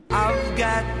I've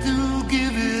got to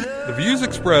give it up. The views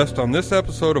expressed on this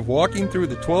episode of Walking Through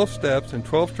the 12 Steps and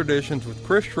 12 Traditions with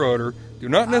Chris Schroeder do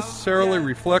not necessarily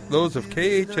reflect those of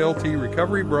KHLT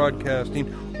Recovery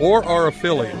Broadcasting or our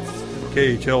affiliates.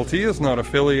 KHLT is not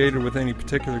affiliated with any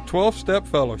particular 12-step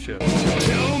fellowship.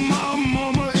 Tell my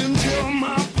mama and tell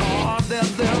my pa that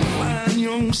their fine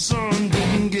young son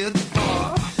didn't get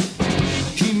far.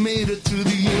 He made it to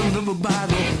the end of a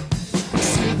battle,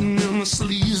 sitting in a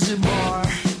sleazy bar.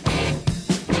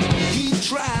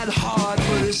 He tried hard,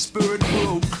 but his spirit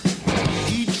broke.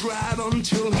 He tried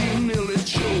until he nearly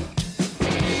choked.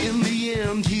 In the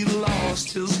end, he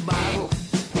lost his battle,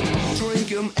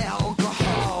 drinking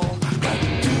alcohol. Got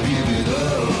to give it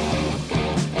up.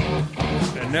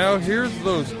 And now here's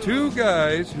those two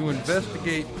guys who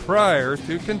investigate prior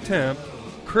to contempt,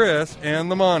 Chris and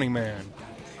the Monty Man.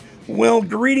 Well,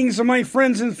 greetings to my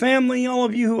friends and family, all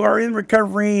of you who are in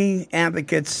recovery,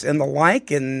 advocates and the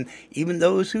like, and even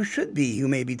those who should be, who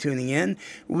may be tuning in.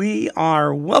 We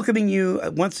are welcoming you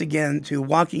once again to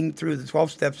Walking Through the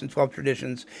 12 Steps and 12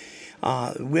 Traditions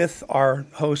with our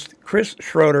host, Chris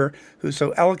Schroeder, who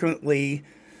so eloquently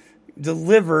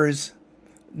delivers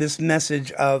this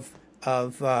message of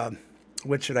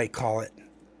what should I call it?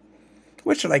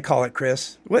 What should I call it,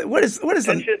 Chris? What is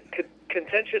the...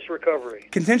 Contentious recovery.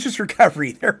 Contentious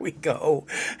recovery. There we go.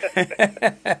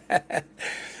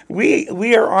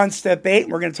 We are on step 8.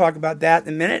 We're going to talk about that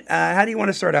in a minute. How do you want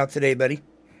to start out today, buddy?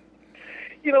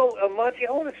 You know, Monty,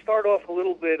 I want to start off a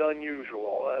little bit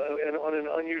unusual, and on an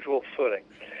unusual footing.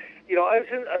 You know, I was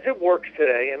at work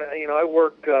today, and I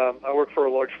work for a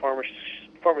large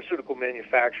pharmaceutical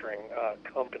manufacturing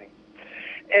company,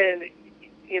 and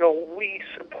you know, we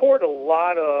support a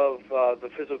lot of the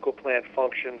physical plant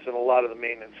functions and a lot of the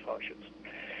maintenance functions.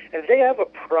 And they have a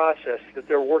process that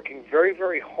they're working very,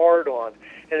 very hard on,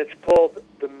 and it's called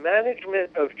the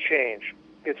management of change.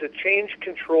 It's a change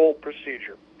control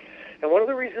procedure. And one of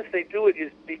the reasons they do it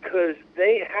is because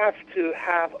they have to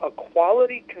have a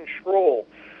quality control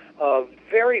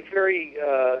very, very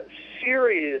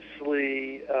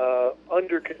seriously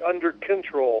under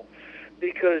control.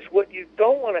 Because what you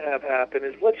don't want to have happen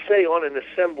is, let's say on an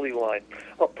assembly line,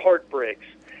 a part breaks,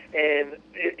 and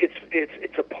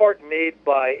it's a part made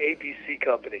by ABC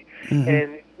Company,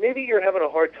 and maybe you're having a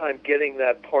hard time getting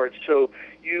that part, so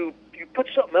you put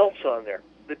something else on there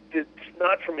that's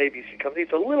not from ABC Company.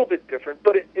 It's a little bit different,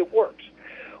 but it works.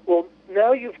 Well,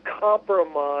 now you've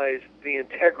compromised the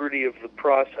integrity of the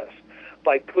process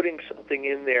by putting something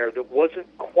in there that wasn't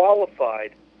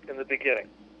qualified in the beginning.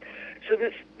 So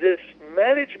this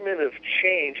management of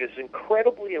change is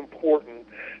incredibly important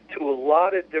to a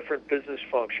lot of different business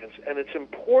functions, and it's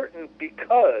important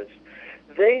because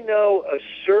they know a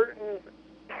certain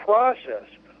process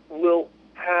will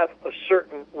have a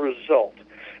certain result,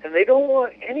 and they don't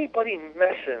want anybody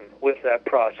messing with that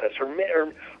process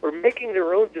or making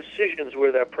their own decisions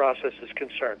where that process is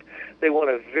concerned. They want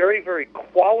a very, very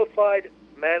qualified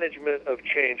management of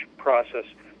change process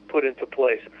put into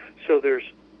place, so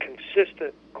there's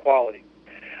consistent quality.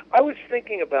 I was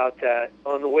thinking about that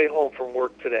on the way home from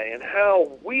work today and how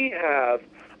we have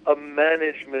a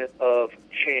management of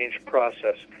change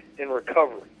process in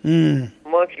recovery.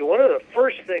 Monty, one of the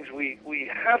first things we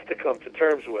have to come to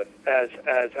terms with as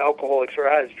alcoholics or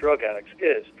as drug addicts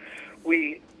is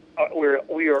we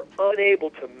are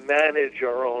unable to manage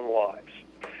our own lives.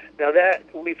 Now that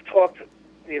we've talked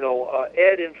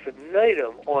ad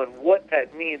infinitum on what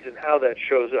that means and how that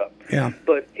shows up. Yeah.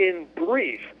 But in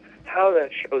brief, how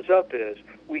that shows up is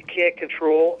we can't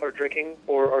control our drinking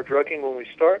or our drugging when we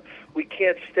start. We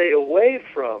can't stay away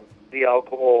from the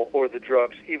alcohol or the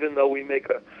drugs, even though we make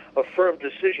a firm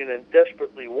decision and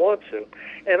desperately want to.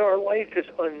 And our life is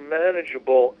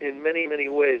unmanageable in many, many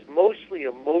ways, mostly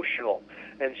emotional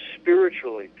and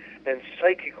spiritually and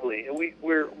psychically. And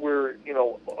we're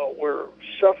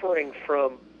suffering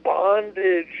from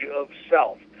bondage of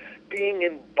self, being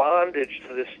in bondage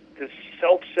to this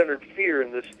self-centered fear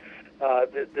and this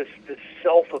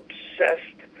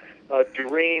self-obsessed,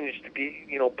 deranged,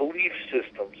 belief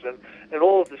systems and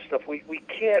all of this stuff. We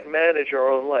can't manage our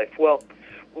own life. Well,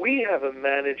 we have a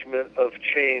management of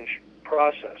change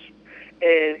process,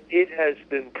 and it has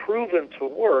been proven to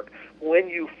work. When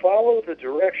you follow the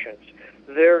directions,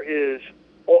 there's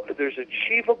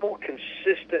achievable,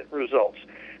 consistent results,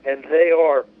 and they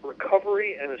are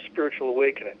recovery and a spiritual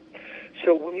awakening.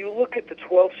 So when you look at the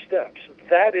 12 steps,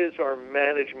 that is our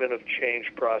management of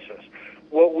change process.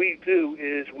 What we do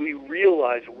is we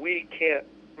realize we can't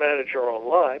manage our own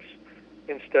lives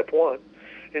in step 1.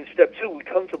 In step 2, we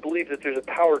come to believe that there's a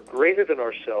power greater than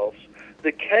ourselves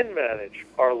that can manage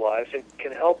our lives and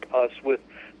can help us with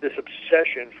this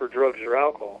obsession for drugs or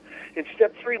alcohol. In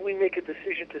step 3, we make a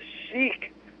decision to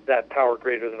seek that power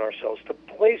greater than ourselves, to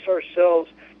place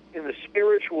ourselves in the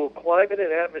spiritual climate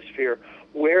and atmosphere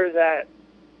where that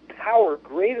power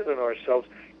greater than ourselves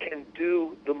can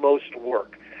do the most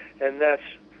work. And that's,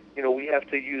 we have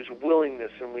to use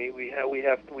willingness, and we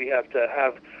have to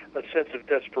have a sense of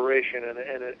desperation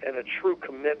and a true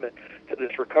commitment to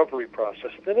this recovery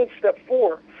process. Then in step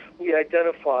 4, we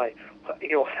identify,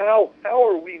 how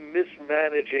are we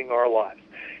mismanaging our lives?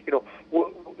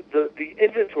 The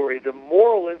inventory, the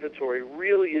moral inventory,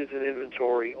 really is an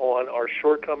inventory on our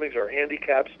shortcomings, our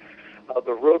handicaps,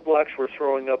 the roadblocks we're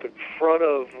throwing up in front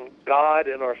of God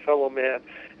and our fellow man,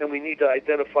 and we need to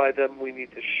identify them. We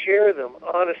need to share them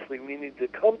honestly. We need to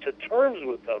come to terms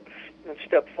with them in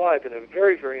step 5 in a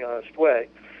very, very honest way.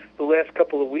 The last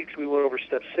couple of weeks we went over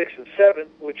step 6 and 7,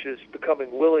 which is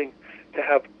becoming willing to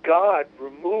have God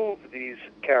remove these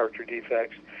character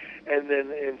defects. And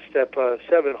then in step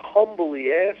 7,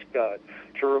 humbly ask God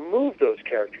to remove those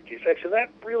character defects. And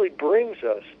that really brings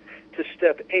us to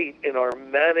step 8 in our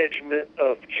management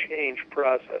of change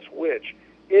process, which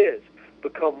is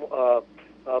become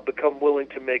willing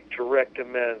to make direct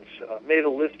amends. Made a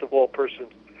list of all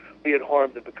persons we had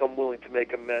harmed and become willing to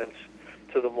make amends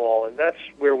to them all. And that's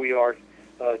where we are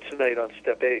tonight on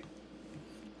step 8.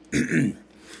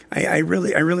 I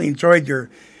really enjoyed your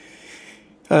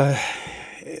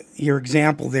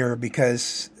example there,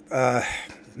 because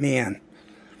man,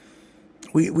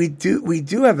 we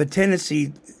do have a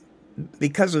tendency,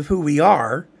 because of who we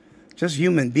are, just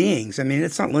human beings. I mean,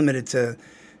 it's not limited to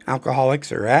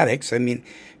alcoholics or addicts. I mean,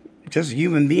 just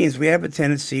human beings. We have a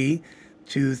tendency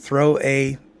to throw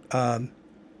a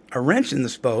wrench in the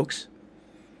spokes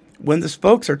when the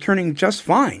spokes are turning just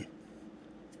fine.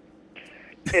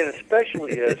 And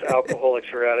especially as alcoholics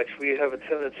or addicts, we have a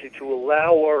tendency to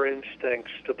allow our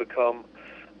instincts to become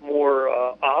more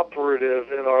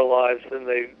operative in our lives than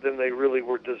they really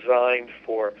were designed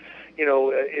for.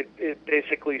 It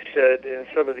basically said in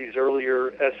some of these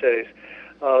earlier essays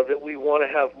that we want to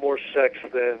have more sex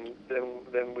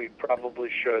than we probably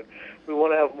should. We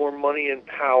want to have more money and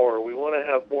power. We want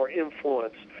to have more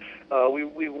influence. We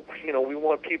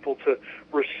want people to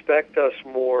respect us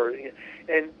more,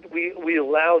 and we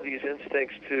allow these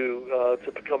instincts to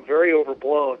become very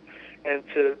overblown and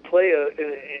to play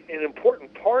an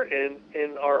important part in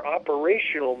our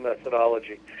operational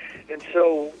methodology. And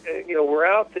so, we're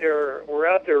out there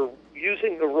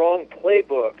using the wrong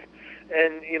playbook,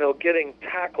 and getting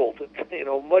tackled,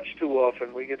 much too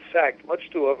often. We get sacked much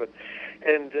too often,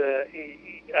 and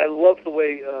I love the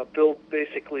way Bill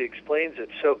basically explains it.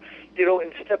 So,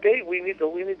 in step 8, we need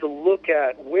to look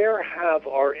at where have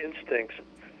our instincts,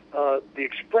 the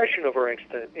expression of our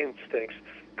instincts,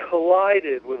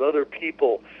 collided with other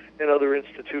people and other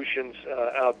institutions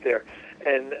out there,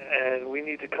 and we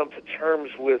need to come to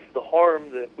terms with the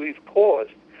harm that we've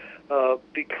caused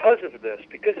because of this,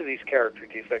 because of these character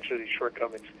defects or these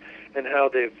shortcomings, and how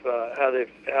they've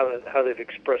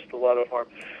expressed a lot of harm.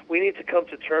 We need to come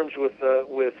to terms with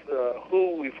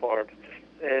who we've harmed,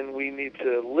 and we need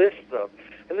to list them,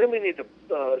 and then we need to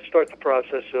start the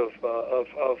process of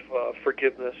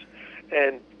forgiveness,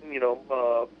 and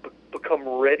become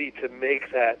ready to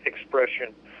make that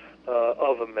expression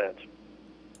of amends.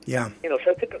 Yeah.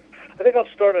 So I think I'll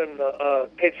start on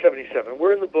page 77.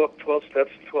 We're in the book 12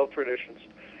 Steps, 12 Traditions,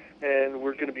 and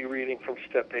we're going to be reading from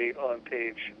step 8 on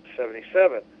page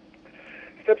 77.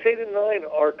 Steps 8 and 9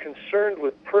 are concerned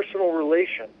with personal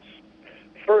relations.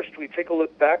 First, we take a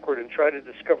look backward and try to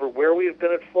discover where we have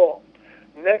been at fault.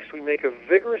 Next, we make a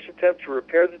vigorous attempt to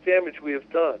repair the damage we have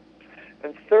done.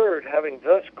 And third, having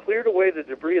thus cleared away the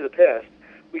debris of the past,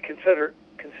 we consider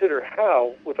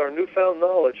how, with our newfound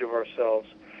knowledge of ourselves,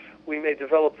 we may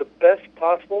develop the best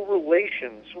possible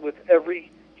relations with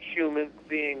every human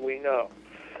being we know.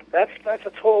 That's a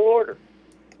tall order.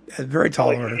 A very tall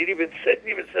order. It even said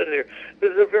there,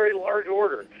 this is a very large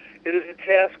order. It is a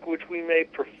task which we may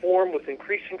perform with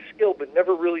increasing skill but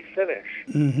never really finish.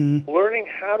 Mm-hmm. Learning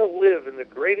how to live in the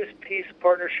greatest peace,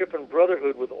 partnership, and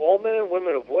brotherhood with all men and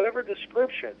women of whatever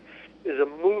description is a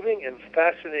moving and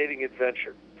fascinating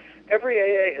adventure. Every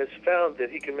AA has found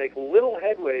that he can make little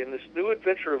headway in this new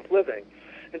adventure of living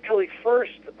until he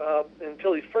first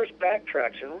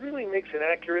backtracks and really makes an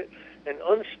accurate and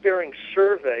unsparing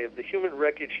survey of the human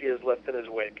wreckage he has left in his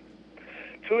wake.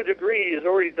 To a degree, he has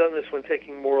already done this when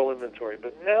taking moral inventory,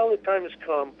 but now the time has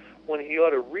come when he ought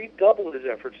to redouble his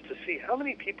efforts to see how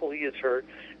many people he has hurt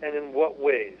and in what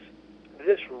ways.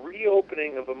 This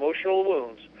reopening of emotional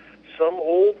wounds, some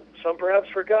old, some perhaps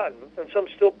forgotten, and some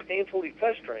still painfully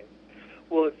festering,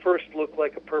 will at first look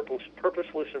like a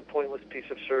purposeless and pointless piece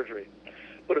of surgery.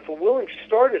 But if a willing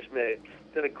start is made,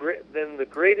 then the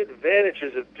great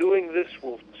advantages of doing this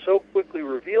will so quickly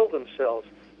reveal themselves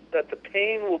that the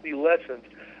pain will be lessened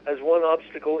as one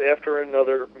obstacle after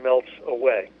another melts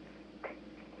away.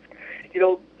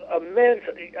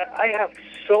 I have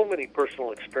so many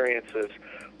personal experiences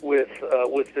with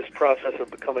this process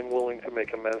of becoming willing to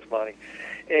make amends, Monty.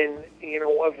 And,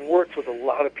 I've worked with a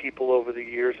lot of people over the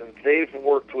years, and they've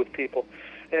worked with people.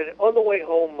 And on the way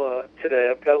home today,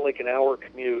 I've got like an hour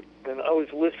commute, and I was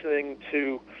listening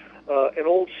to an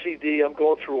old CD. I'm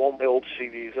going through all my old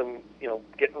CDs. I'm,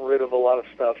 getting rid of a lot of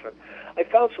stuff. And I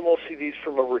found some old CDs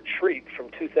from a retreat from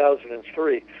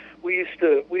 2003. We used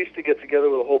to get together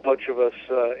with a whole bunch of us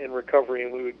in recovery,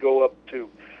 and we would go up to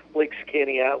Lake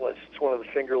Skaneateles. It's one of the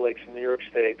Finger Lakes in New York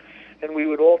State. And we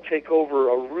would all take over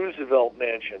a Roosevelt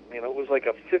mansion. It was like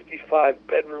a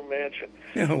 55-bedroom mansion.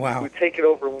 Oh, wow. We'd take it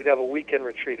over, and we'd have a weekend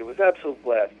retreat. It was an absolute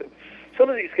blast. And some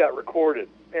of these got recorded.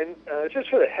 And just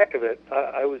for the heck of it,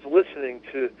 I was listening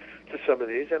to some of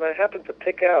these, and I happened to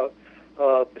pick out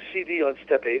the CD on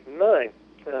Step 8 and 9.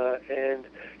 And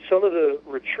some of the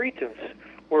retreatants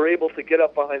were able to get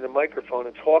up behind the microphone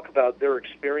and talk about their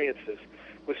experiences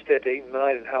with Step 8 and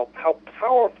 9 and how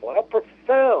powerful, how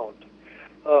profound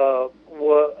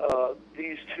what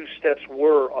these two steps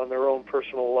were on their own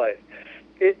personal life.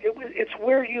 It's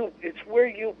where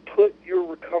you put your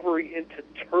recovery into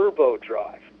turbo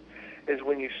drive, is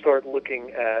when you start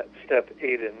looking at Step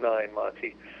 8 and 9,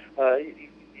 Monty.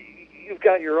 You've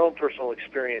got your own personal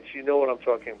experience. You know what I'm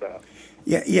talking about.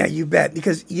 Yeah, you bet.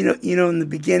 Because in the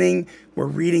beginning we're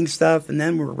reading stuff, and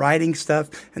then we're writing stuff,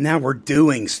 and now we're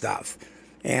doing stuff,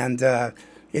 and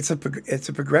it's a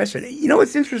progression.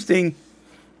 It's interesting.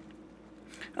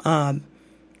 I've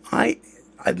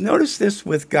noticed this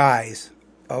with guys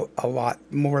a lot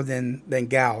more than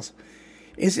gals.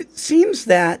 Is it seems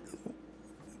that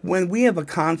when we have a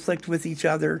conflict with each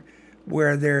other,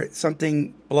 where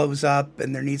something blows up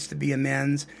and there needs to be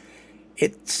amends,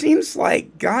 it seems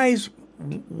like guys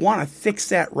want to fix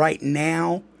that right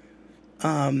now.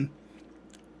 Like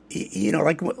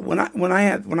when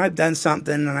I've done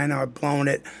something and I know I've blown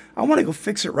it, I want to go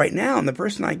fix it right now. And the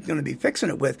person I'm going to be fixing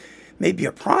it with may be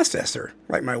a processor,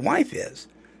 like my wife is,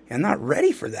 and not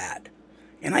ready for that.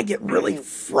 And I get really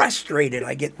frustrated.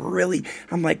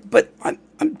 I'm like, but I'm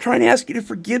trying to ask you to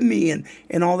forgive me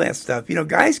and all that stuff.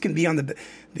 Guys can be on the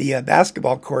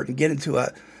basketball court and get into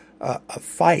a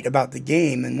fight about the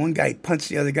game, and one guy punched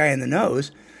the other guy in the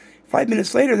nose. 5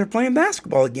 minutes later, they're playing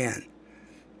basketball again.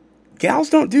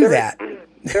 Gals don't do that.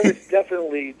 There is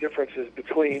definitely differences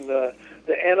between the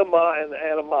anima and the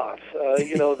animas.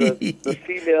 The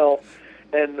female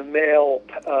and the male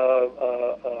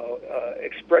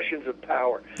expressions of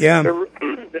power. Yeah,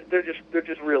 there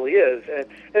just really is, and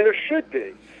there should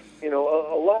be. A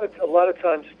lot of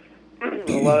times,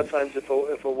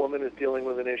 if a woman is dealing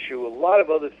with an issue, a lot of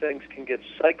other things can get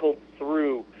cycled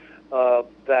through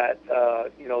that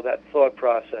thought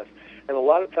process, and a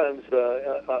lot of times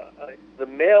the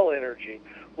male energy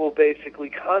will basically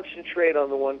concentrate on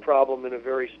the one problem in a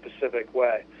very specific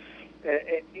way.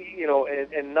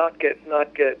 And not get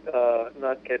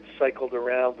cycled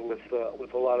around with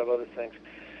a lot of other things.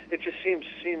 It just seems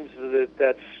that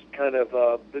that's kind of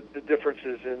the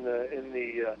differences in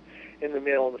the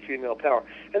male and the female power,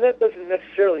 and that doesn't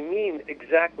necessarily mean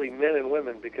exactly men and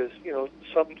women, because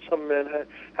some men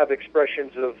have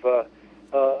expressions of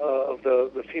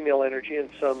the female energy,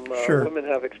 and some Sure. women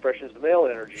have expressions of male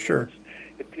energy. Sure,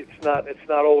 it's not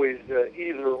always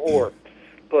either or.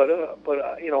 But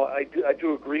I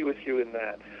do agree with you in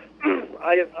that.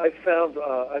 I found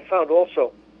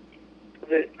also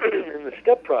that in the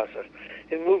step process,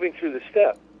 in moving through the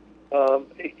step,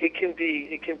 it can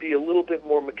be a little bit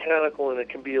more mechanical, and it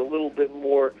can be a little bit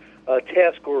more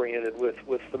task oriented with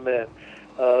the men.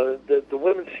 The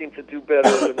women seem to do better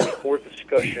when there's more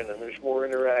discussion, and there's more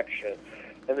interaction,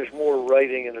 and there's more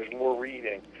writing, and there's more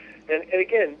reading. And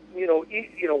again,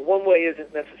 one way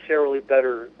isn't necessarily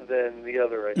better than the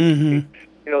other. I think.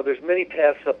 Mm-hmm. There's many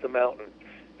paths up the mountain,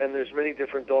 and there's many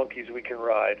different donkeys we can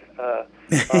ride.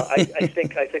 I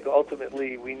think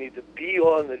ultimately we need to be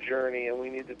on the journey, and we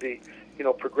need to be,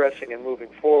 progressing and moving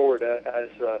forward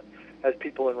as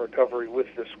people in recovery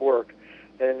with this work.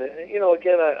 And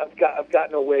again, I've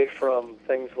gotten away from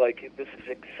things like this is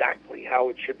exactly how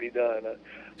it should be done.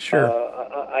 Sure.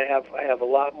 I have a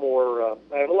lot more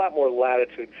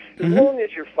latitude as Mm-hmm. long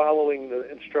as you're following the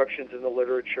instructions in the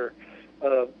literature.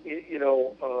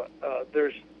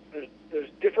 There's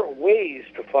different ways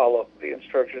to follow the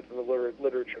instructions in the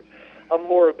literature. I'm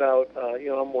more about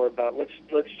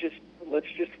let's just let's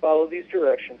just follow these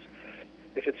directions.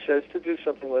 If it says to do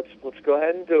something, let's go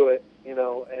ahead and do it, and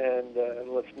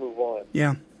let's move on.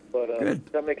 Yeah. But Good.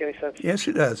 does that make any sense? Yes,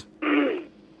 it does.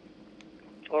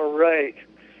 All right.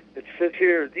 It says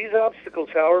here, these obstacles,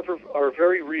 however, are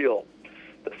very real.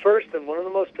 The first and one of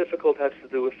the most difficult has to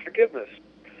do with forgiveness.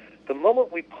 The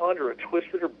moment we ponder a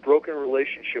twisted or broken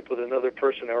relationship with another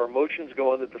person, our emotions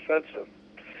go on the defensive.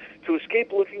 To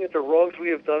escape looking at the wrongs we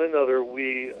have done another,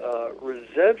 we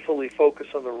resentfully focus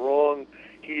on the wrong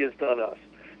he has done us.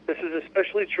 This is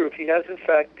especially true if he has, in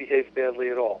fact, behaved badly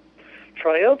at all.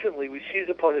 Triumphantly, we seize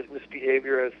upon his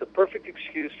misbehavior as the perfect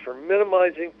excuse for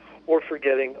minimizing or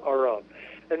forgetting our own.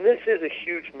 And this is a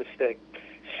huge mistake.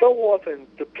 So often,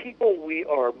 the people we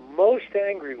are most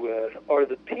angry with are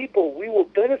the people we will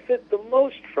benefit the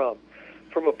most from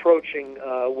approaching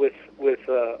with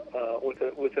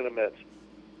an amends.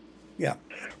 Yeah.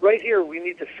 Right here, we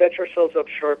need to fetch ourselves up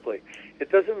sharply.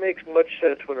 It doesn't make much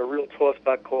sense when a real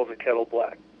tossback calls a kettle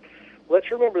black. Let's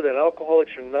remember that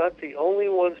alcoholics are not the only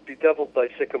ones bedeviled by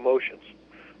sick emotions.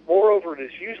 Moreover, it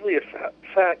is usually a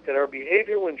fact that our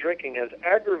behavior when drinking has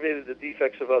aggravated the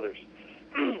defects of others.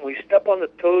 We step on the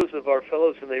toes of our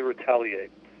fellows and they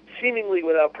retaliate, seemingly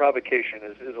without provocation,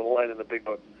 is a line in the Big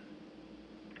Book.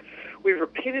 We've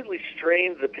repeatedly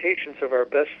strained the patience of our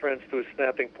best friends to a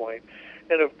snapping point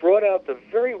and have brought out the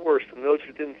very worst in those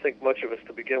who didn't think much of us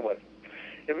to begin with.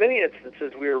 In many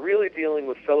instances, we are really dealing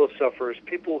with fellow sufferers,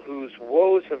 people whose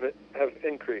woes have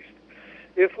increased.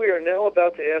 If we are now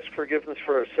about to ask forgiveness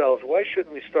for ourselves, why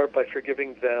shouldn't we start by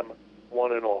forgiving them,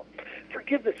 one and all?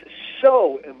 Forgiveness is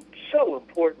so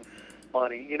important,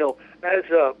 Bonnie. As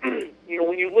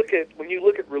when you look at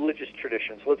religious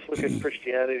traditions, let's look at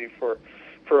Christianity for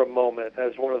a moment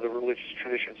as one of the religious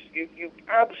traditions. You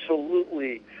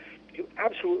absolutely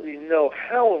know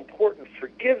how important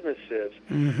forgiveness is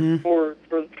for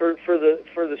the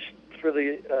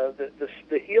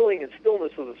healing and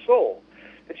stillness of the soul.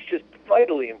 It's just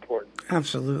vitally important.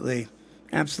 Absolutely.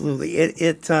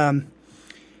 It's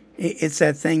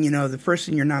that thing, the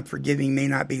person you're not forgiving may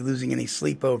not be losing any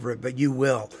sleep over it, but you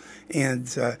will.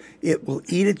 And it will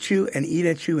eat at you and eat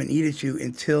at you and eat at you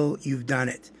until you've done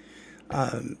it.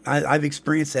 I've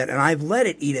experienced that, and I've let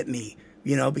it eat at me,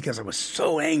 because I was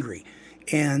so angry.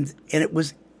 And it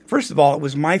was, first of all, it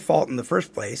was my fault in the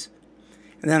first place.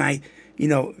 And then I,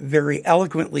 very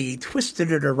eloquently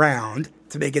twisted it around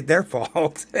to make it their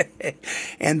fault.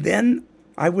 And then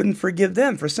I wouldn't forgive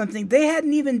them for something they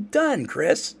hadn't even done,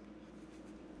 Chris.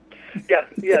 Yeah,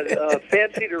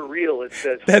 fancy to real, it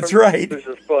says. That's right.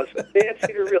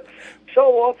 Fancy to real.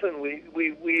 So often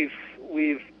we've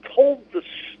told the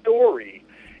story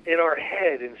in our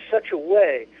head in such a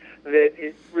way that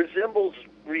it resembles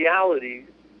reality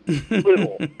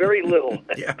little, very little.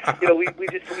 Yeah. We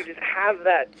just have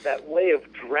that way of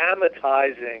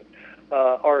dramatizing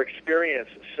our experience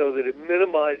so that it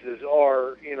minimizes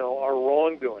our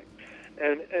wrongdoing.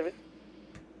 And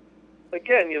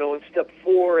again, in step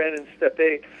 4 and in step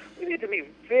 8, we need to be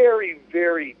very,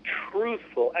 very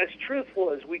truthful as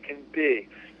we can be,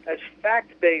 as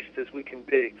fact-based as we can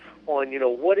be on,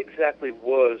 what exactly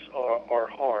was our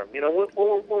harm. When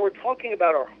we're talking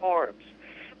about our harms,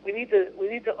 we need to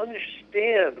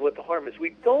understand what the harm is.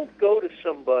 We don't go to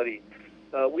somebody,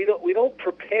 we don't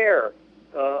prepare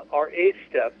our 8th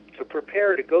step to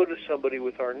prepare to go to somebody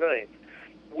with our 9th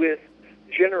with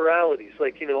generalities,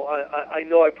 like, I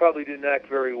know I probably didn't act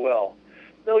very well.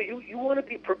 No, you want to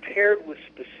be prepared with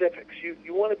specifics.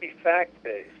 You want to be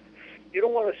fact-based. You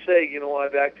don't want to say,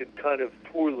 I've acted kind of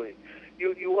poorly.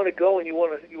 You want to go and you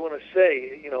want to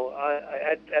say,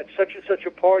 at such and such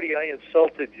a party I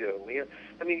insulted you.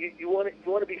 You want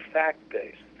to be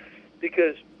fact-based,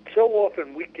 because so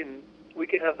often we can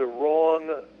have the wrong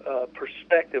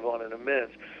perspective on an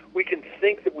amends. We can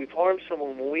think that we've harmed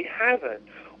someone when we haven't,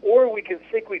 or we can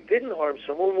think we didn't harm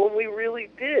someone when we really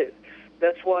did.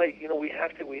 That's why we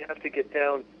have to get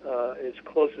down as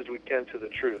close as we can to the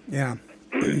truth. Yeah.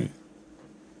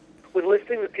 When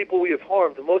listing the people we have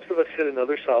harmed, most of us hit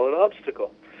another solid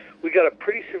obstacle. We got a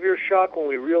pretty severe shock when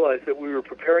we realized that we were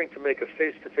preparing to make a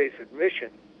face-to-face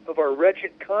admission of our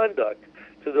wretched conduct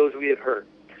to those we had hurt.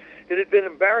 It had been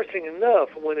embarrassing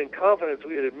enough when in confidence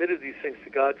we had admitted these things to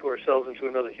God, to ourselves, and to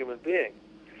another human being.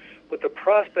 But the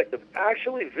prospect of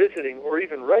actually visiting or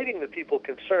even writing the people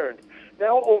concerned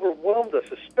now overwhelmed us,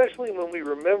 especially when we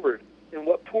remembered in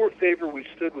what poor favor we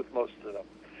stood with most of them.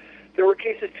 There were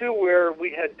cases, too, where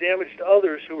we had damaged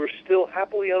others who were still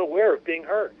happily unaware of being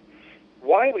hurt.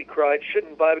 Why, we cried,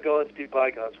 shouldn't bygones be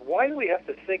bygones? Why do we have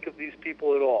to think of these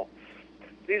people at all?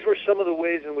 These were some of the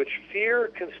ways in which fear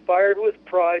conspired with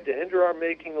pride to hinder our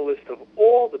making a list of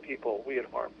all the people we had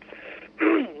harmed.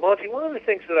 Monty, one of the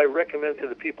things that I recommend to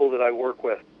the people that I work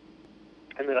with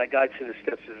and that I guide through the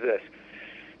steps is this.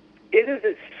 It is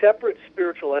a separate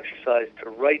spiritual exercise to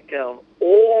write down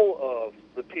all of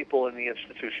the people in the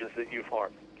institutions that you've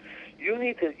harmed. You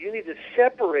need to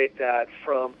separate that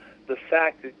from the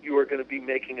fact that you are going to be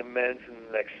making amends in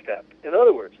the next step. In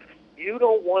other words, you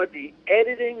don't want to be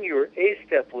editing your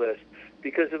A-step list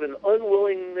because of an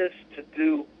unwillingness to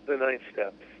do the 9th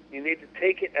step. You need to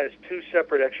take it as 2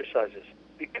 separate exercises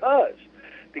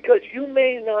because you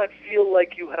may not feel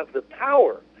like you have the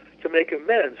power to make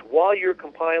amends while you're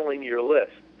compiling your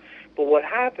list. But what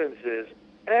happens is,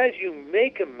 as you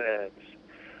make amends,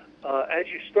 as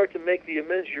you start to make the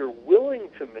amends you're willing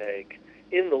to make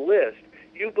in the list,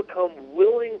 you become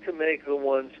willing to make the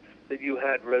ones that you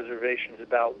had reservations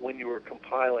about when you were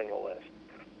compiling a list.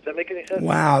 Does that make any sense?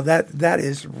 Wow, that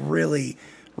is really,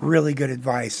 really good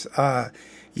advice.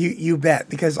 You bet,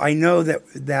 because I know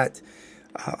that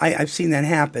I've seen that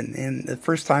happen. And the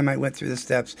first time I went through the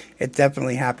steps, it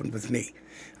definitely happened with me.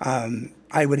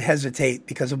 I would hesitate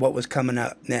because of what was coming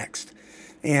up next.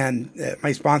 And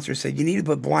my sponsor said, you need to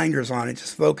put blinders on and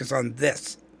just focus on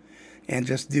this and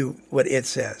just do what it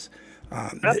says.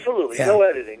 Absolutely. Yeah. No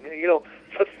editing.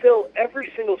 Fulfill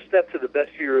every single step to the best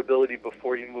of your ability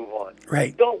before you move on.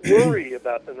 Right. Don't worry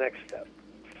about the next step.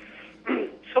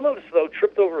 Some of us, though,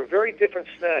 tripped over a very different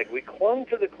snag. We clung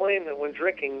to the claim that when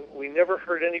drinking, we never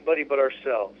hurt anybody but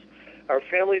ourselves. Our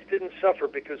families didn't suffer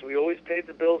because we always paid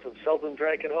the bills and seldom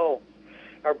drank at home.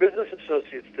 Our business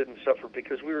associates didn't suffer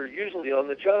because we were usually on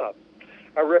the job.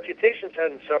 Our reputations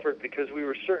hadn't suffered because we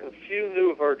were certain few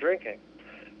knew of our drinking.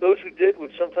 Those who did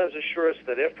would sometimes assure us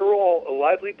that, after all, a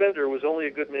lively bender was only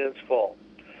a good man's fault.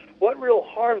 What real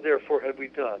harm, therefore, had we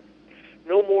done?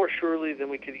 No more, surely, than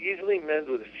we could easily mend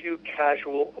with a few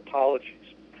casual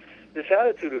apologies. This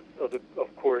attitude,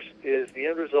 of course, is the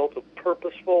end result of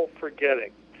purposeful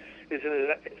forgetting. It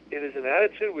is an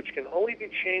attitude which can only be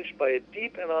changed by a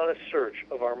deep and honest search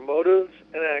of our motives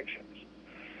and actions.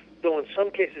 Though in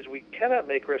some cases we cannot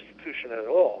make restitution at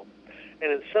all,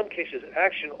 and in some cases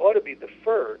action ought to be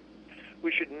deferred,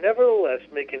 we should nevertheless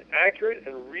make an accurate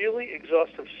and really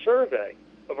exhaustive survey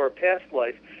of our past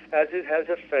life as it has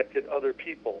affected other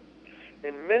people.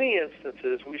 In many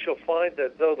instances, we shall find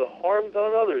that though the harm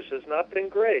done others has not been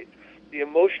great, the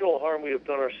emotional harm we have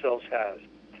done ourselves has.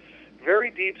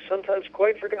 Very deep, sometimes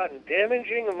quite forgotten,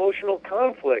 damaging emotional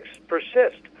conflicts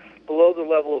persist below the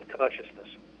level of consciousness.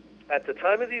 At the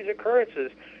time of these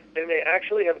occurrences, they may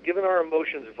actually have given our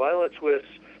emotions violent twists,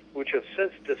 which have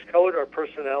since discolored our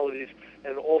personalities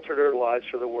and altered our lives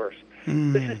for the worse.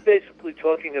 This is basically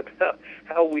talking about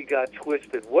how we got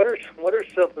twisted. What are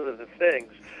some of the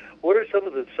things? What are some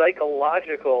of the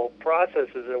psychological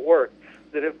processes at work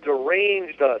that have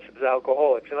deranged us as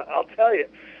alcoholics? And I'll tell you,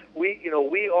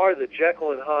 we are the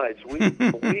Jekyll and Hydes.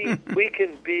 We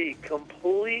can be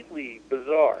completely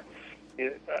bizarre.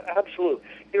 Absolutely.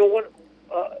 When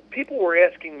people were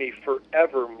asking me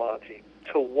forever, Monty,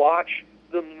 to watch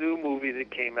the new movie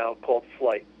that came out called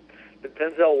Flight, the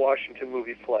Denzel Washington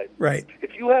movie Flight. Right.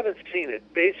 If you haven't seen it,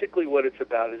 basically what it's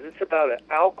about is it's about an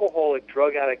alcoholic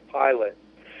drug addict pilot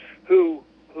who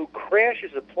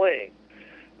crashes a plane.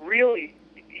 Really,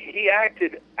 he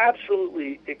acted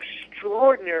absolutely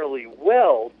extraordinarily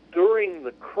well during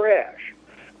the crash,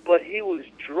 but he was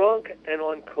drunk and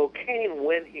on cocaine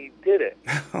when he did it.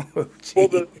 Oh,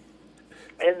 gee.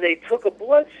 And they took a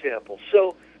blood sample.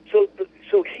 So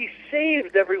he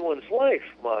saved everyone's life,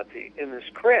 Monty, in this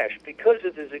crash because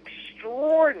of his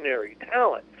extraordinary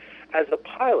talent as a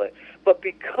pilot. But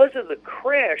because of the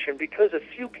crash and because a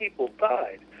few people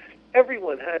died,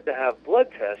 everyone had to have blood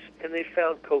tests, and they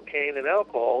found cocaine and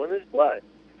alcohol in his blood.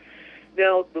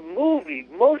 Now,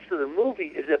 most of the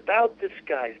movie is about this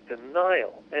guy's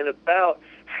denial and about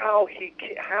how he's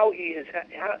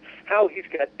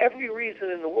got every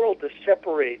reason in the world to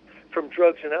separate from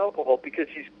drugs and alcohol because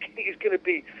he's going to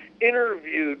be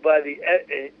interviewed by the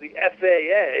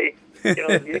FAA,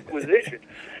 the Inquisition,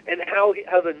 and how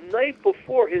the night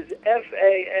before his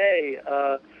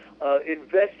FAA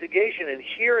investigation and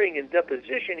hearing and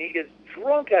deposition, he gets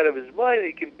drunk out of his mind.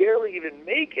 He can barely even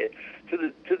make it to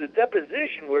the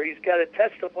deposition where he's got to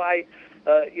testify,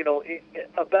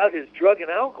 about his drug and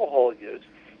alcohol use.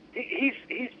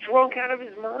 He's drunk out of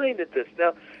his mind at this.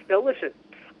 Now listen,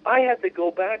 I had to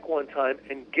go back one time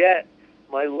and get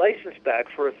my license back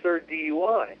for a third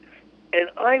DUI. And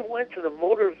I went to the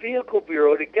Motor Vehicle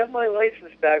Bureau to get my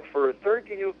license back for a third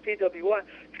year PWI.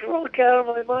 Look out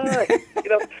of my mind.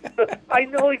 I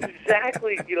know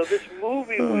exactly. This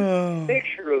movie was a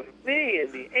picture of me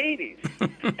in the '80s,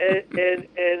 and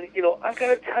I got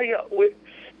to tell you, with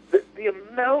the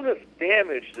amount of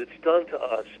damage that's done to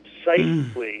us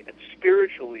psychically and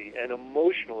spiritually and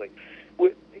emotionally,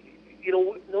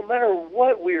 no matter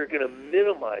what, we are going to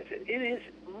minimize it. It is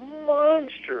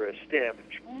monstrous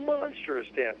damage. Monstrous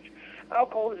damage.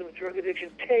 Alcoholism and drug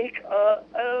addiction take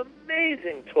an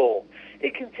amazing toll.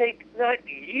 It can take not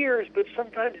years, but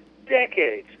sometimes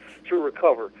decades to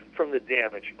recover from the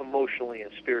damage emotionally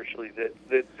and spiritually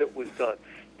that was done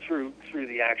through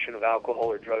the action of alcohol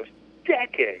or drugs.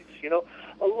 Decades. You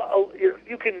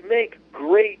can make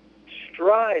great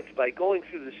strides by going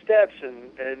through the steps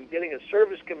and getting a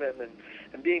service commitment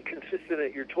and being consistent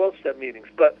at your 12-step meetings.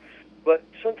 But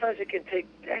sometimes it can take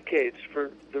decades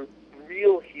for the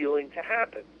real healing to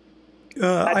happen.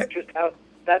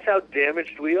 That's how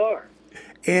damaged we are.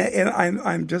 And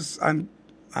I'm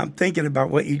thinking about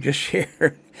what you just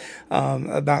shared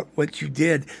about what you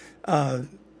did.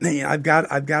 I've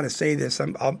got to say this.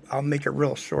 I'll make it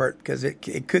real short because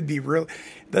it could be real.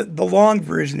 The long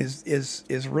version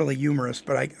is really humorous,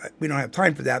 but we don't have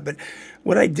time for that. But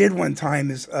what I did one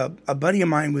time is a buddy of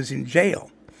mine was in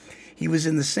jail. He was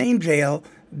in the same jail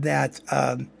that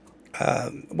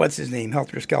what's his name?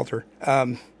 Helter Skelter.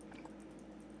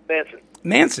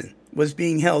 Manson was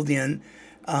being held in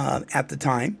at the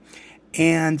time,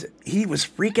 and he was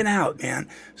freaking out, man.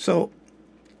 So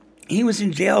he was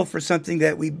in jail for something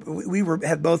that we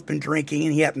had both been drinking,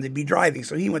 and he happened to be driving.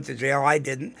 So he went to jail. I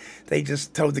didn't. They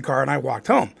just towed the car, and I walked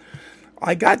home.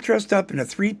 I got dressed up in a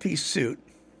 3-piece suit.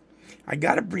 I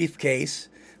got a briefcase.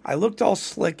 I looked all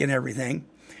slick and everything.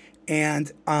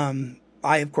 And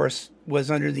I, of course,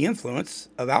 was under the influence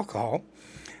of alcohol.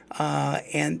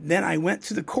 And then I went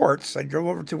to the courts. I drove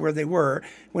over to where they were,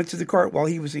 went to the court while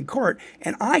he was in court,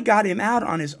 and I got him out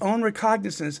on his own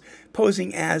recognizance,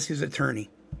 posing as his attorney.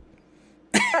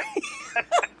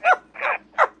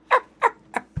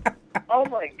 Oh,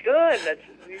 my God.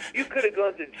 You could have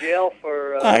gone to jail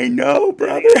for... I know,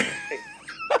 brother.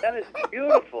 That is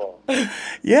beautiful.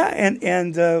 Yeah,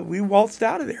 and we waltzed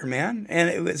out of there, man. And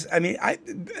it was,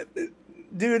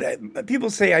 dude, people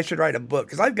say I should write a book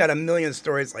because I've got a million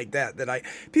stories like that.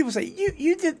 People say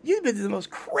you did the most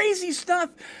crazy stuff.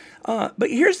 But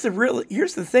here's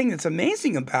the thing that's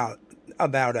amazing about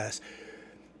us.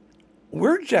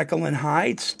 We're Jekyll and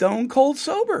Hyde, stone cold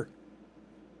sober.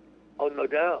 Oh, no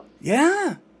doubt.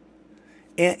 Yeah.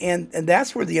 And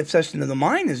that's where the obsession of the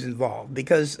mind is involved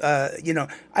because, I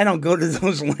don't go to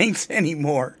those lengths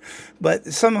anymore. But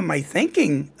some of my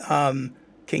thinking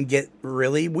can get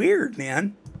really weird,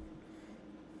 man.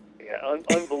 Yeah,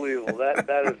 unbelievable. That's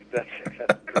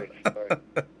a great story.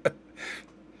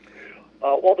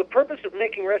 While the purpose of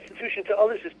making restitution to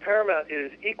others is paramount,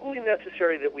 it is equally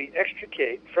necessary that we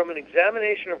extricate from an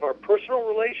examination of our personal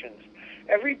relations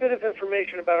every bit of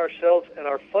information about ourselves and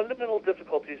our fundamental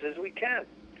difficulties as we can.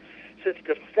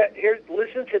 Here,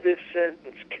 listen to this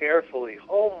sentence carefully.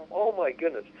 Oh my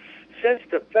goodness. Since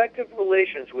defective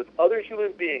relations with other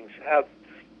human beings have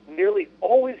nearly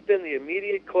always been the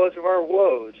immediate cause of our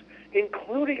woes,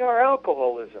 including our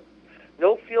alcoholism,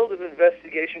 no field of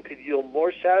investigation could yield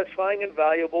more satisfying and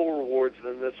valuable rewards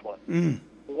than this one.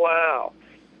 Wow.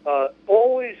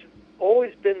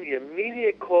 Always been the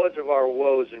immediate cause of our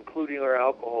woes, including our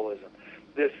alcoholism.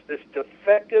 This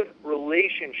defective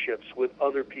relationships with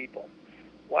other people.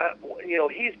 Wow.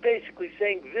 He's basically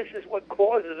saying this is what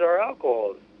causes our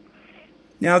alcoholism.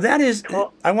 Now that is,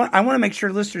 I want to make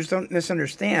sure listeners don't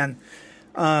misunderstand.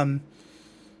 That's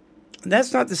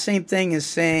not the same thing as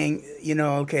saying,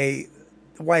 okay,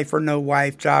 wife or no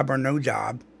wife, job or no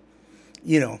job,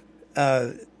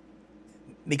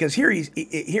 because here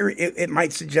it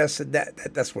might suggest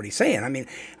that's what he's saying. I mean,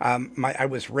 I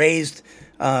was raised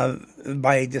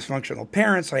by dysfunctional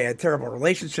parents. I had terrible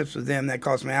relationships with them that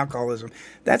caused my alcoholism.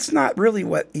 That's not really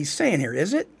what he's saying here,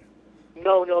 is it?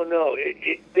 No.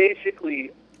 It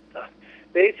basically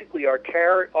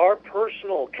our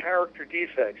personal character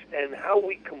defects and how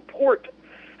we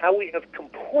have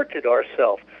comported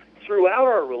ourselves throughout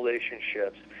our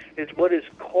relationships is what has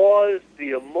caused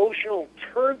the emotional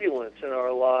turbulence in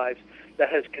our lives that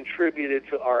has contributed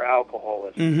to our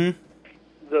alcoholism.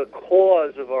 Mm-hmm. The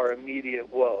cause of our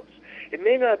immediate woes. It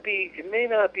may not be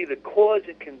the cause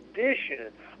and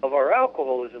condition of our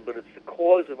alcoholism, but it's the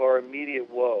cause of our immediate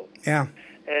woe. Yeah.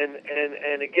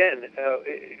 And again,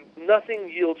 nothing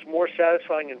yields more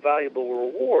satisfying and valuable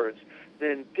rewards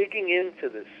than digging into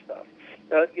this stuff.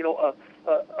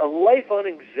 A life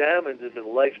unexamined is a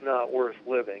life not worth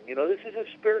living. This is a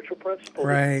spiritual principle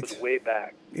that goes way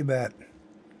back. You bet.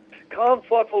 Calm,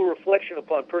 thoughtful reflection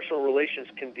upon personal relations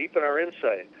can deepen our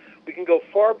insight. We can go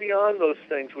far beyond those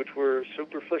things which were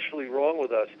superficially wrong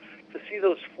with us to see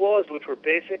those flaws which were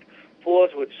basic, flaws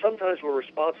which sometimes were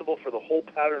responsible for the whole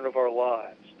pattern of our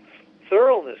lives.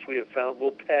 Thoroughness, we have found,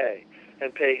 will pay,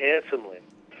 and pay handsomely.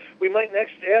 We might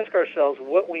next ask ourselves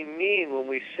what we mean when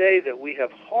we say that we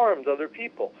have harmed other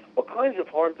people. What kinds of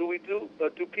harm do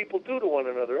people do to one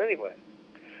another anyway?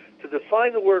 To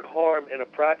define the word harm in a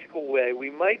practical way,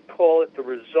 we might call it the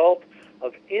result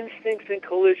of instincts in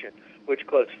collision, which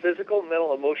cause physical,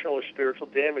 mental, emotional, or spiritual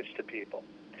damage to people.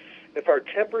 If our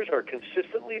tempers are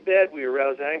consistently bad, we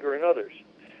arouse anger in others.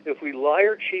 If we lie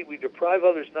or cheat, we deprive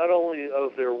others not only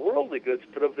of their worldly goods,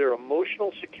 but of their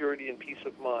emotional security and peace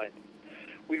of mind.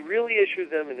 We really issue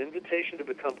them an invitation to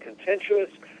become contentious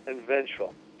and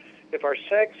vengeful. If our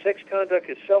sex conduct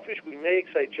is selfish, we may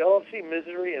excite jealousy,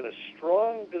 misery, and a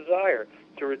strong desire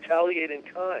to retaliate in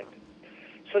kind.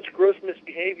 Such gross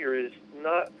misbehavior is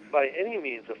not by any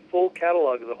means a full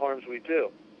catalog of the harms we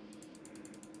do.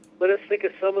 Let us think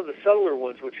of some of the subtler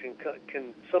ones which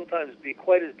can sometimes be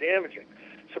quite as damaging.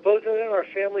 Suppose that in our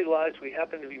family lives we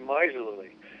happen to be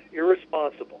miserly,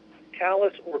 irresponsible,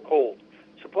 callous, or cold.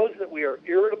 Suppose that we are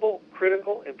irritable,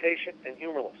 critical, impatient, and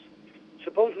humorless.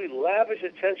 Suppose we lavish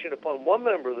attention upon one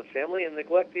member of the family and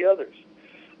neglect the others.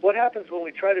 What happens when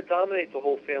we try to dominate the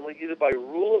whole family, either by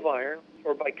rule of iron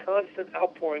or by constant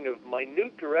outpouring of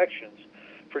minute directions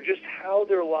for just how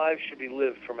their lives should be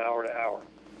lived from hour to hour?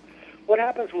 What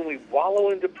happens when we wallow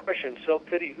in depression,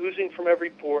 self-pity oozing from every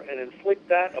pore, and inflict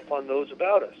that upon those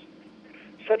about us?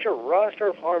 Such a roster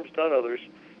of harms done others,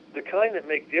 the kind that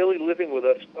make daily living with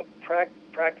us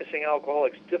practicing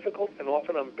alcoholics difficult and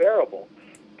often unbearable,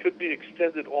 could be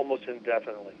extended almost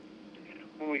indefinitely.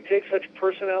 When we take such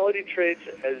personality traits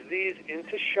as these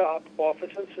into shop,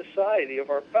 office, and society of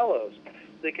our fellows,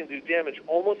 they can do damage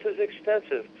almost as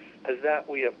extensive as that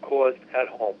we have caused at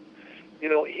home.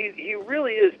 He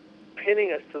really is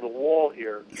pinning us to the wall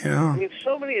here. Yeah. I mean,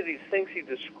 so many of these things he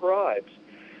describes,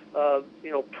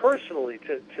 personally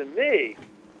to me,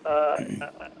 I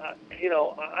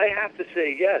have to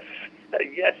say yes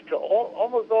to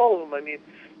almost all of them. I mean,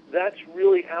 that's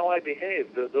really how I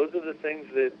behave. Those are the things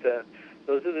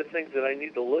that I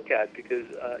need to look at because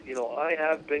I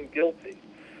have been guilty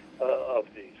of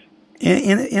these.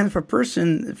 And if a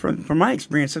person, from my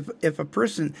experience, if a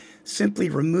person simply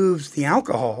removes the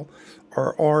alcohol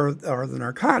or the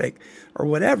narcotic or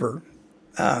whatever,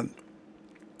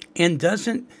 and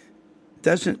doesn't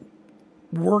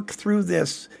work through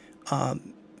this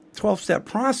 12-step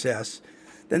process,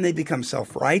 then they become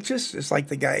self-righteous. It's like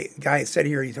the guy said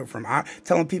here, from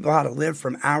telling people how to live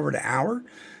from hour to hour.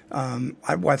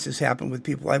 I've watched this happen with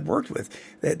people I've worked with.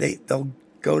 They'll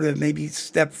go to maybe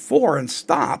step 4 and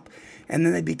stop, and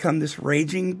then they become this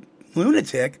raging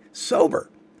lunatic sober,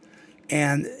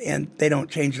 and they don't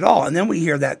change at all. And then we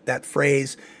hear that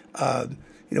phrase,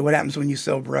 what happens when you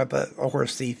sober up a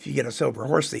horse thief? You get a sober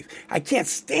horse thief. I can't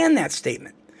stand that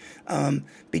statement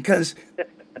because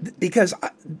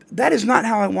that is not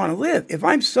how I want to live. If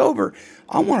I'm sober,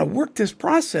 I want to work this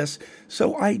process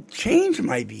so I change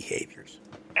my behaviors.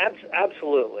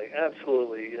 Absolutely.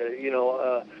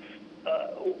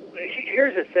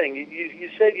 Here's the thing. You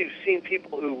said you've seen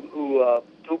people who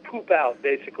poop out,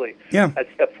 basically, at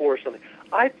step 4 or something.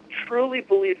 I truly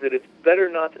believe that it's better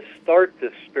not to start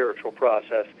this spiritual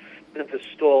process than to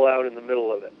stall out in the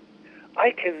middle of it.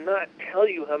 I cannot tell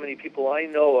you how many people I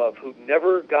know of who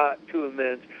never got to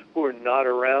amends, who are not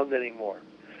around anymore,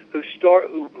 who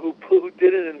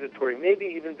did an inventory, maybe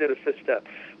even did a 5th step,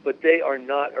 but they are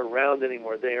not around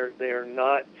anymore. They are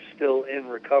not still in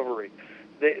recovery.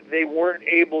 They weren't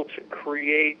able to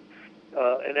create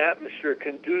an atmosphere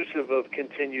conducive of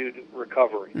continued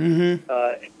recovery. Mm-hmm.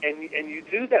 And you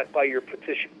do that by your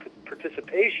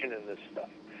participation in this stuff.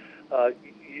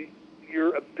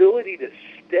 Your ability to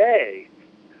stay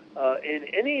in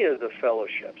any of the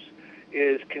fellowships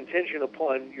is contingent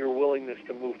upon your willingness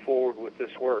to move forward with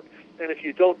this work. And if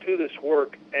you don't do this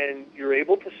work and you're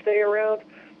able to stay around,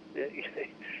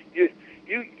 you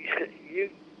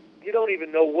don't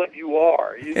even know what you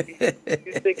are. You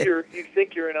think you're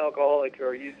an alcoholic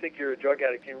or you think you're a drug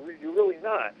addict. You're really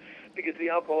not, because the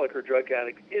alcoholic or drug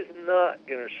addict is not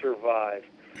going to survive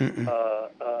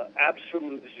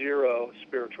absolute zero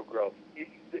spiritual growth.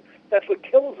 That's what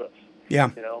kills us. Yeah.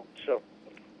 So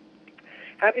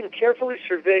having carefully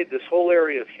surveyed this whole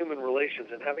area of human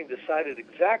relations and having decided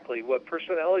exactly what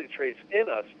personality traits in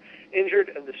us injured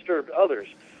and disturbed others,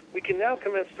 We can now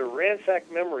commence to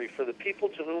ransack memory for the people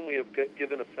to whom we have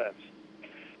given offense.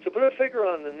 To put a figure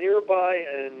on the nearby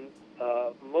and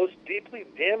most deeply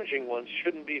damaging ones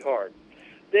shouldn't be hard.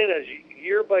 Then, as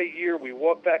year by year we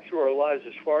walk back through our lives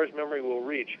as far as memory will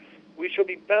reach, we shall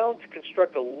be bound to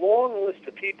construct a long list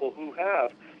of people who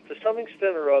have, to some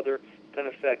extent or other, been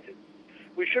affected.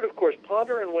 We should, of course,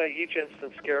 ponder and weigh each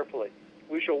instance carefully.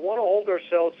 We shall want to hold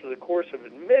ourselves to the course of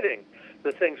admitting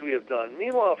the things we have done,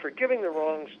 meanwhile forgiving the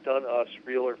wrongs done us,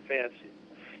 real or fancy.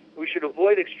 We should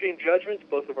avoid extreme judgments,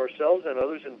 both of ourselves and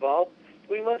others involved.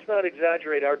 We must not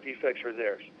exaggerate our defects or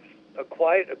theirs. A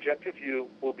quiet, objective view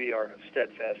will be our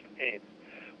steadfast aim.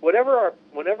 Whenever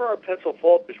our pencil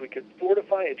falters, we can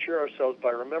fortify and cheer ourselves by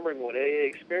remembering what AA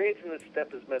experience in this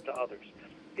step has meant to others.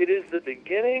 It is the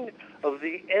beginning of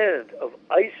the end of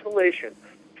isolation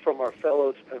from our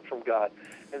fellows and from God.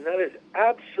 And that is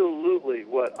absolutely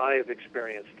what I have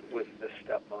experienced with this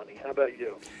step, Monty. How about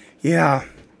you? Yeah.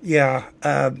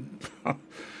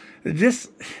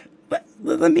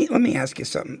 Let me ask you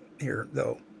something here,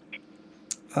 though.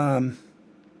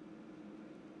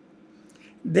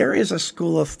 There is a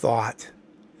school of thought,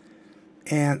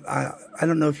 and I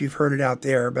don't know if you've heard it out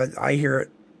there, but I hear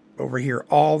it over here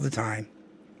all the time.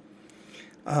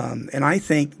 And I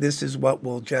think this is what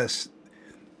will just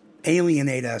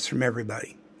alienate us from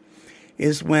everybody,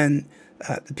 is when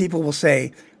the people will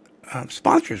say,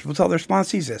 sponsors will tell their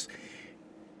sponsees this,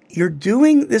 you're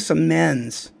doing this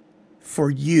amends for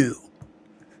you,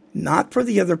 not for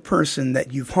the other person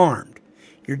that you've harmed.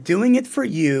 You're doing it for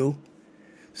you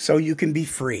so you can be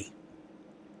free.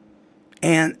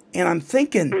 And I'm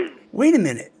thinking, wait a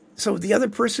minute, so the other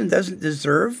person doesn't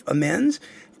deserve amends?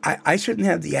 I shouldn't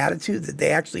have the attitude that they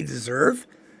actually deserve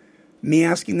me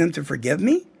asking them to forgive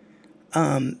me?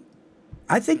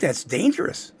 I think that's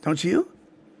dangerous, don't you?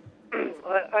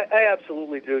 I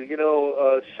absolutely do. You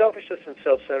know, selfishness and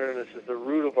self-centeredness is the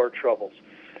root of our troubles.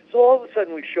 So all of a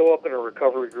sudden we show up in a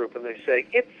recovery group and they say,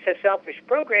 it's a selfish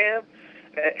program.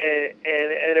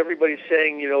 And everybody's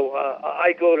saying, you know,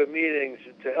 I go to meetings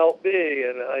to help me,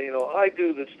 and I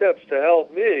do the steps to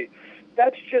help me.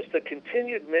 That's just a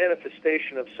continued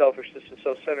manifestation of selfishness and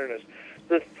self-centeredness,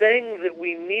 the thing that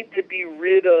we need to be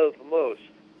rid of most.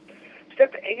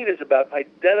 Step 8 is about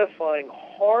identifying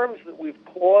harms that we've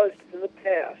caused in the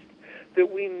past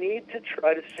that we need to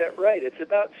try to set right. It's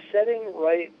about setting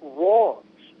right wrongs.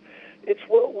 It's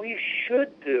what we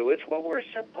should do. It's what we're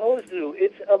supposed to do.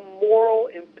 It's a moral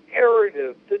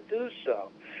imperative to do so.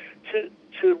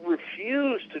 To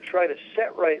refuse to try to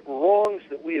set right wrongs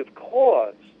that we have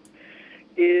caused,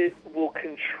 it will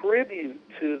contribute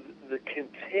to the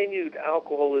continued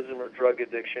alcoholism or drug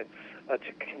addiction,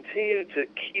 to continue to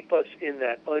keep us in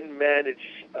that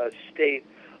unmanaged state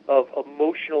of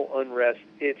emotional unrest.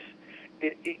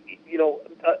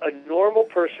 A normal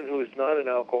person who is not an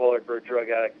alcoholic or a drug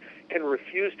addict can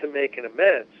refuse to make an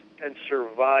amends and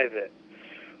survive it.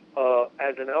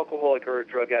 As an alcoholic or a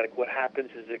drug addict, what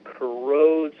happens is it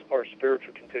corrodes our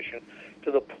spiritual condition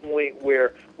to the point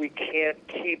where we can't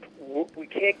keep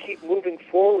moving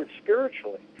forward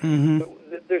spiritually. Mm-hmm.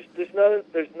 There's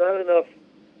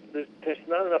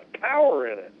not enough power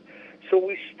in it. So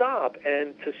we stop,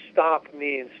 and to stop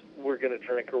means we're going to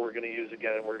drink or we're going to use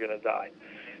again and we're going to die.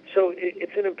 So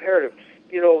it's an imperative.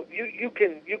 You know, you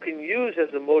can use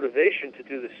as a motivation to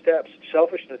do the steps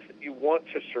selfishness that you want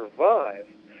to survive,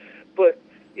 but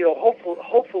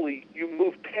hopefully you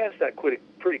move past that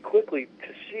pretty quickly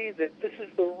to see that this is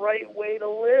the right way to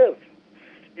live.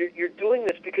 You're doing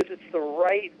this because it's the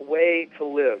right way to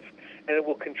live, and it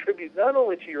will contribute not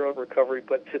only to your own recovery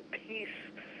but to peace,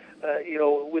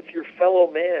 with your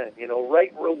fellow man.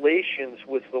 Right relations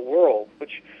with the world,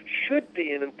 which should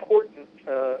be an important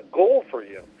goal for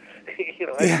you.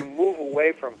 As you move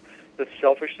away from the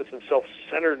selfishness and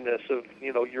self-centeredness of,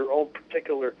 your own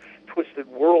particular twisted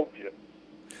worldview.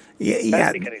 Yeah.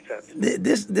 Doesn't make any sense.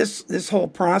 This whole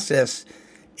process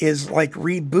is like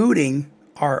rebooting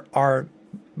our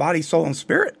body, soul, and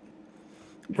spirit.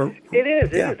 It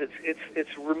is. Yeah. It is.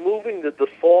 It's removing the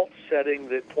default setting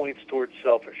that points towards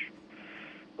selfish.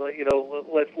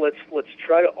 Let's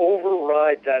try to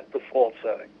override that default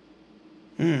setting.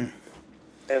 Mm.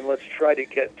 And let's try to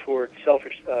get towards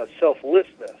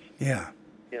selflessness. Yeah.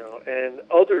 And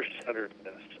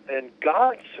other-centeredness and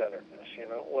God-centeredness.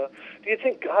 Do you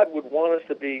think God would want us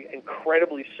to be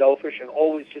incredibly selfish and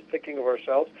always just thinking of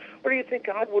ourselves, or do you think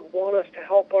God would want us to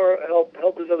help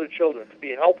His other children, to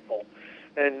be helpful,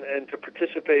 and to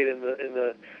participate in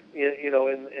the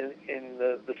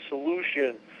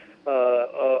solution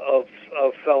of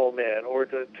fellow man, or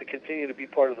to continue to be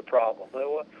part of the problem?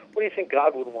 What do you think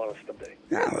God would want us to be?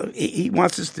 No, he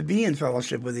wants us to be in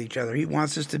fellowship with each other. He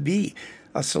wants us to be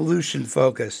a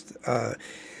solution-focused.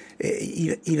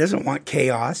 He doesn't want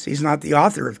chaos. He's not the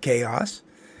author of chaos.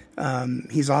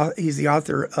 He's the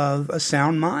author of a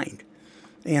sound mind.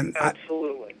 And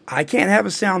Absolutely. I can't have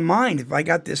a sound mind if I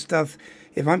got this stuff,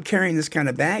 if I'm carrying this kind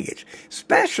of baggage,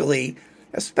 especially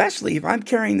if I'm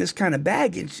carrying this kind of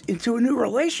baggage into a new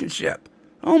relationship.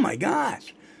 Oh, my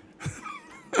gosh.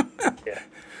 Yeah.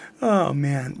 Oh,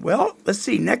 man. Well, let's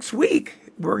see. Next week,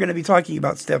 we're going to be talking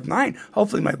about step 9.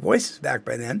 Hopefully my voice is back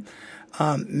by then.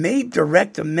 Make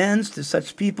direct amends to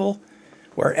such people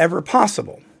wherever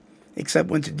possible, except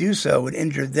when to do so would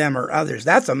injure them or others.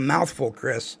 That's a mouthful,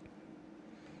 Chris.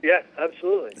 Yeah,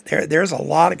 absolutely. There's a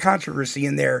lot of controversy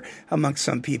in there amongst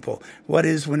some people. What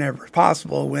is whenever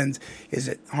possible? When is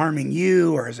it harming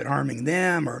you, or is it harming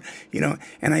them, or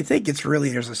And I think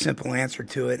there's a simple answer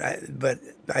to it. But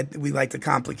we like to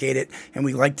complicate it, and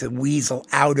we like to weasel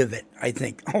out of it, I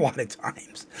think, a lot of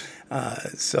times.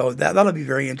 So that'll be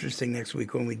very interesting next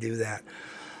week when we do that.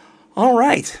 All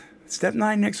right. Step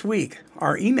 9 next week.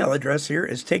 Our email address here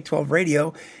is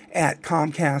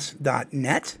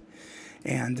take12radio@comcast.net.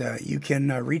 And you can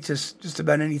reach us just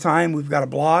about any time. We've got a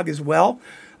blog as well.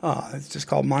 It's just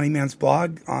called Monty Man's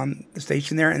Blog on the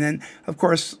station there. And then, of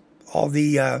course, all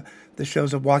the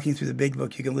shows of Walking Through the Big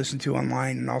Book you can listen to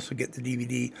online and also get the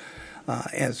DVD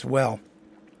as well.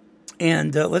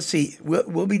 And let's see,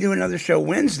 we'll be doing another show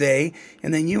Wednesday,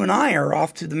 and then you and I are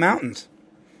off to the mountains.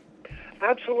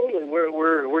 Absolutely,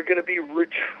 we're going to be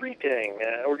retreating.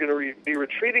 We're going to be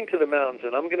retreating to the mountains,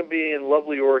 and I'm going to be in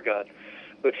lovely Oregon,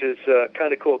 which is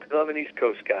kind of cool because I'm an East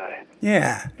Coast guy.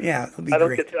 Yeah, it'll be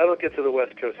great. I don't get to the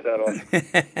West Coast that often.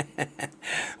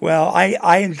 Well,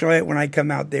 I enjoy it when I come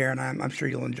out there, and I'm sure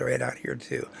you'll enjoy it out here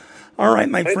too. All right,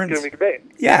 my friends. It's going to be great.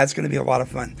 Yeah, it's going to be a lot of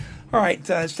fun. All right,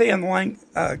 stay on the line,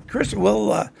 Chris.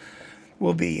 We'll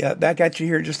be back at you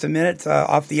here in just a minute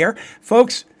off the air,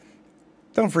 folks.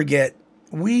 Don't forget,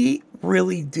 we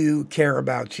really do care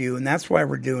about you, and that's why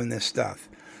we're doing this stuff.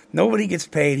 Nobody gets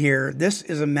paid here. This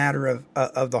is a matter of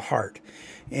the heart,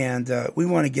 and we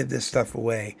want to give this stuff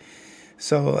away.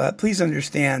 So please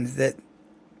understand that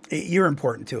you're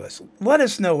important to us. Let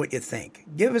us know what you think.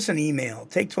 Give us an email,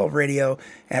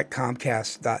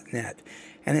 take12radio@comcast.net.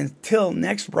 And until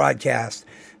next broadcast,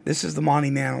 this is the Monty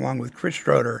Man along with Chris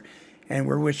Schroeder, and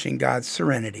we're wishing God's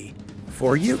serenity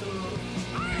for you.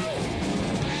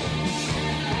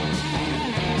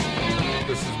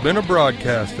 This has been a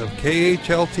broadcast of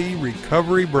KHLT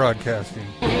Recovery Broadcasting.